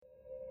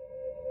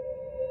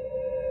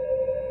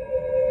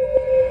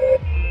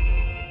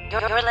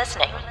You're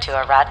listening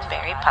to a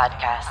Roddenberry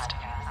podcast.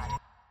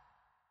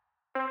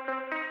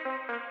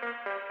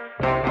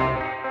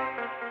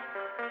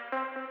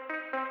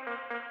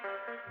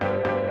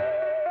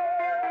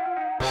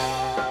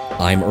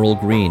 I'm Earl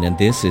Green, and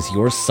this is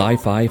your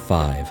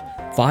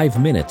SciFi5,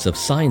 5 minutes of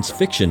science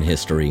fiction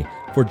history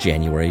for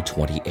January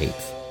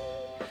 28th.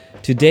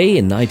 Today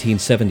in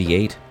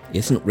 1978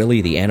 isn't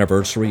really the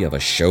anniversary of a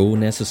show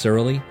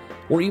necessarily,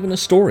 or even a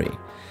story.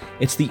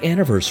 It's the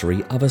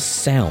anniversary of a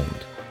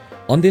sound.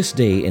 On this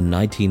day in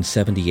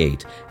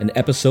 1978, an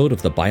episode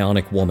of The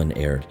Bionic Woman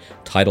aired,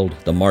 titled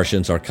The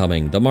Martians Are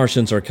Coming, The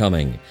Martians Are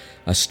Coming,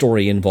 a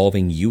story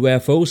involving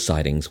UFO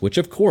sightings, which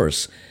of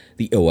course,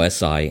 the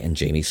OSI and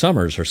Jamie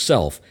Summers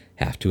herself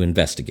have to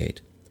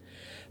investigate.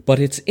 But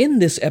it's in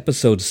this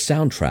episode's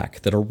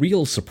soundtrack that a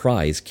real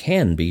surprise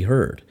can be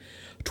heard.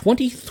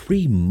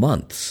 23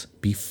 months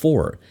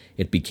before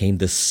it became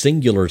the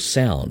singular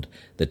sound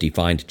that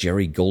defined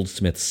Jerry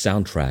Goldsmith's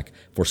soundtrack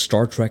for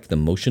Star Trek the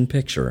Motion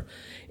Picture,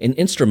 an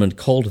instrument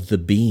called the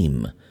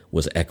beam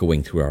was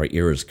echoing through our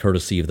ears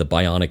courtesy of the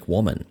Bionic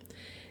Woman.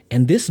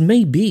 And this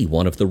may be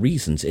one of the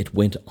reasons it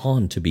went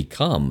on to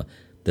become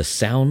the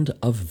sound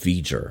of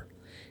V'ger.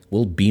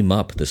 We'll beam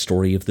up the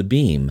story of the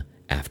beam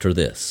after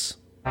this.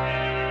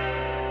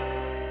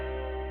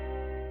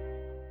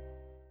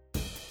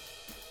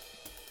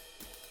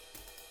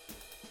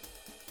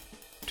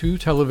 Two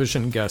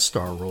television guest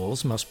star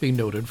roles must be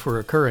noted for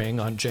occurring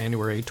on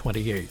January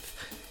 28th.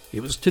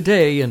 It was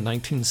today in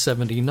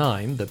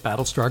 1979 that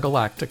Battlestar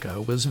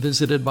Galactica was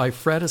visited by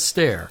Fred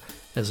Astaire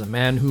as a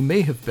man who may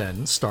have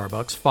been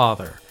Starbuck's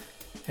father.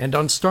 And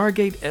on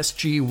Stargate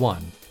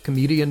SG-1,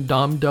 comedian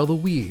Dom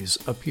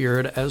DeLuise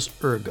appeared as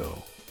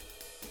Ergo.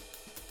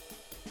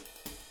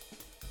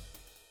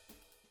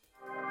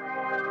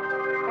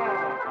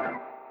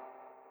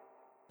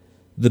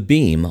 The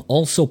beam,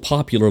 also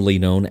popularly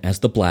known as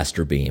the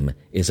blaster beam,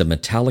 is a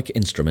metallic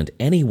instrument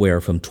anywhere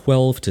from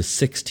 12 to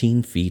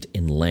 16 feet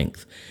in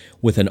length,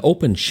 with an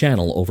open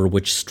channel over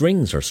which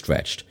strings are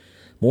stretched,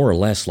 more or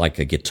less like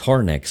a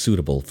guitar neck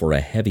suitable for a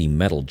heavy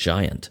metal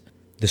giant.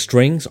 The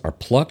strings are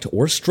plucked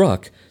or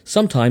struck,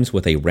 sometimes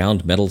with a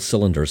round metal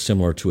cylinder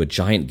similar to a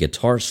giant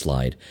guitar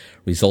slide,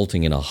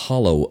 resulting in a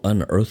hollow,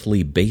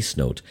 unearthly bass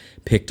note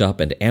picked up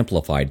and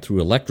amplified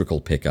through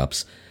electrical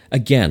pickups,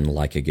 again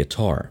like a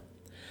guitar.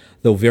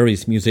 Though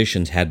various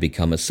musicians had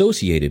become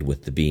associated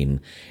with the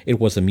beam,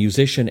 it was a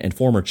musician and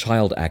former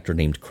child actor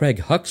named Craig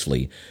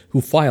Huxley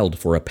who filed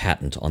for a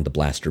patent on the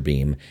blaster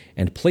beam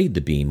and played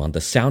the beam on the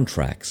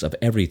soundtracks of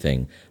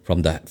everything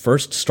from the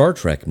first Star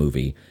Trek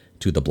movie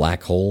to The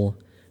Black Hole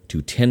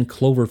to 10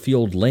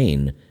 Cloverfield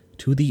Lane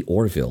to The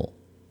Orville.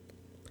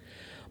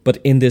 But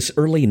in this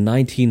early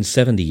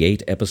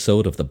 1978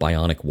 episode of The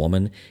Bionic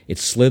Woman, it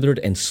slithered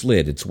and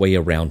slid its way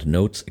around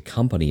notes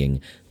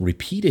accompanying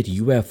repeated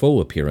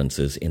UFO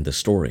appearances in the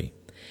story.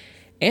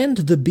 And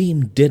the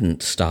beam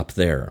didn't stop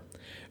there.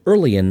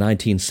 Early in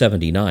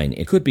 1979,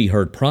 it could be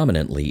heard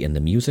prominently in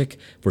the music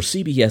for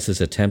CBS's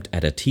attempt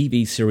at a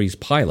TV series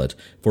pilot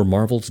for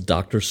Marvel's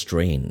Doctor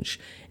Strange,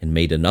 and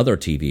made another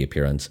TV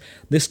appearance,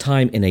 this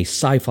time in a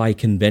sci-fi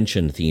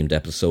convention-themed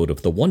episode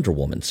of the Wonder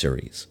Woman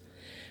series.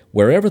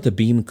 Wherever the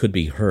beam could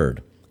be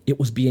heard, it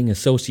was being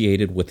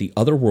associated with the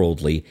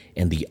otherworldly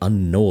and the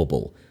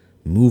unknowable.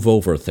 Move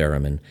over,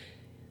 theremin.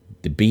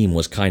 The beam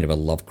was kind of a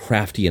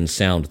Lovecraftian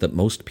sound that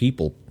most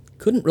people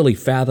couldn't really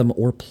fathom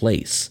or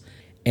place,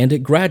 and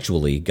it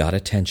gradually got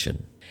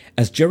attention.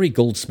 As Jerry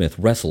Goldsmith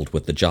wrestled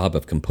with the job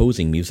of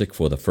composing music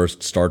for the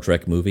first Star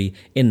Trek movie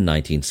in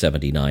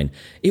 1979,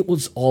 it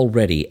was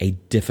already a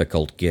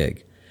difficult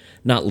gig.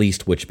 Not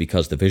least which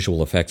because the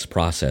visual effects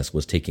process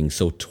was taking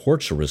so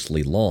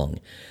torturously long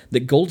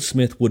that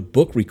Goldsmith would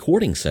book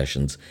recording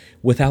sessions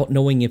without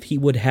knowing if he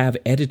would have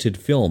edited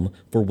film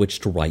for which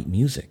to write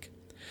music.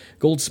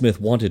 Goldsmith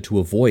wanted to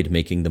avoid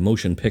making the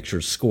motion picture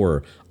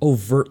score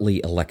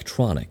overtly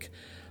electronic,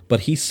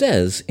 but he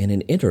says in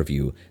an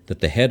interview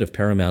that the head of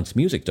Paramount's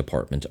music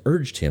department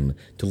urged him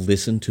to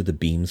listen to the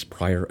beam's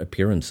prior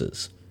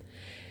appearances.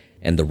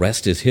 And the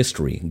rest is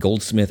history.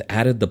 Goldsmith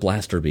added the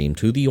blaster beam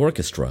to the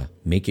orchestra,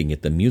 making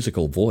it the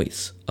musical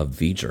voice of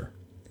V'ger.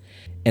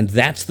 And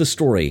that's the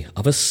story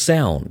of a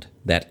sound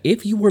that,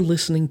 if you were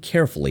listening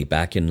carefully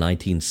back in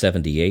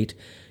 1978,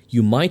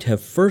 you might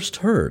have first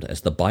heard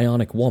as the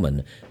Bionic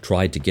Woman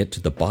tried to get to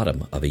the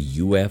bottom of a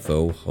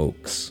UFO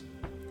hoax.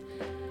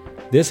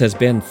 This has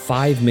been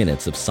 5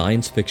 minutes of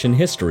science fiction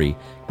history,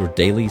 your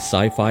daily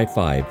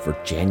SciFi5 for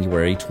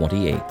January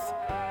 28th.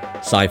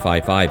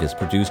 SciFi5 is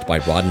produced by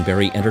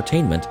Roddenberry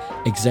Entertainment,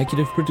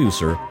 executive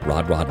producer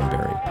Rod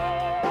Roddenberry.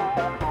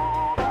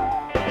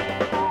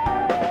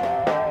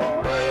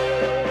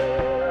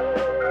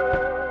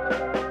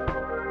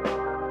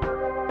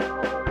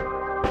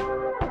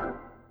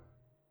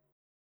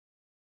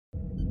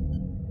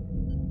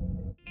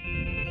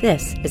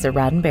 This is a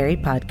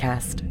Roddenberry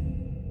podcast.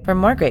 For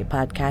more great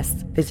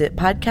podcasts, visit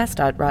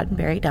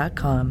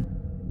podcast.roddenberry.com.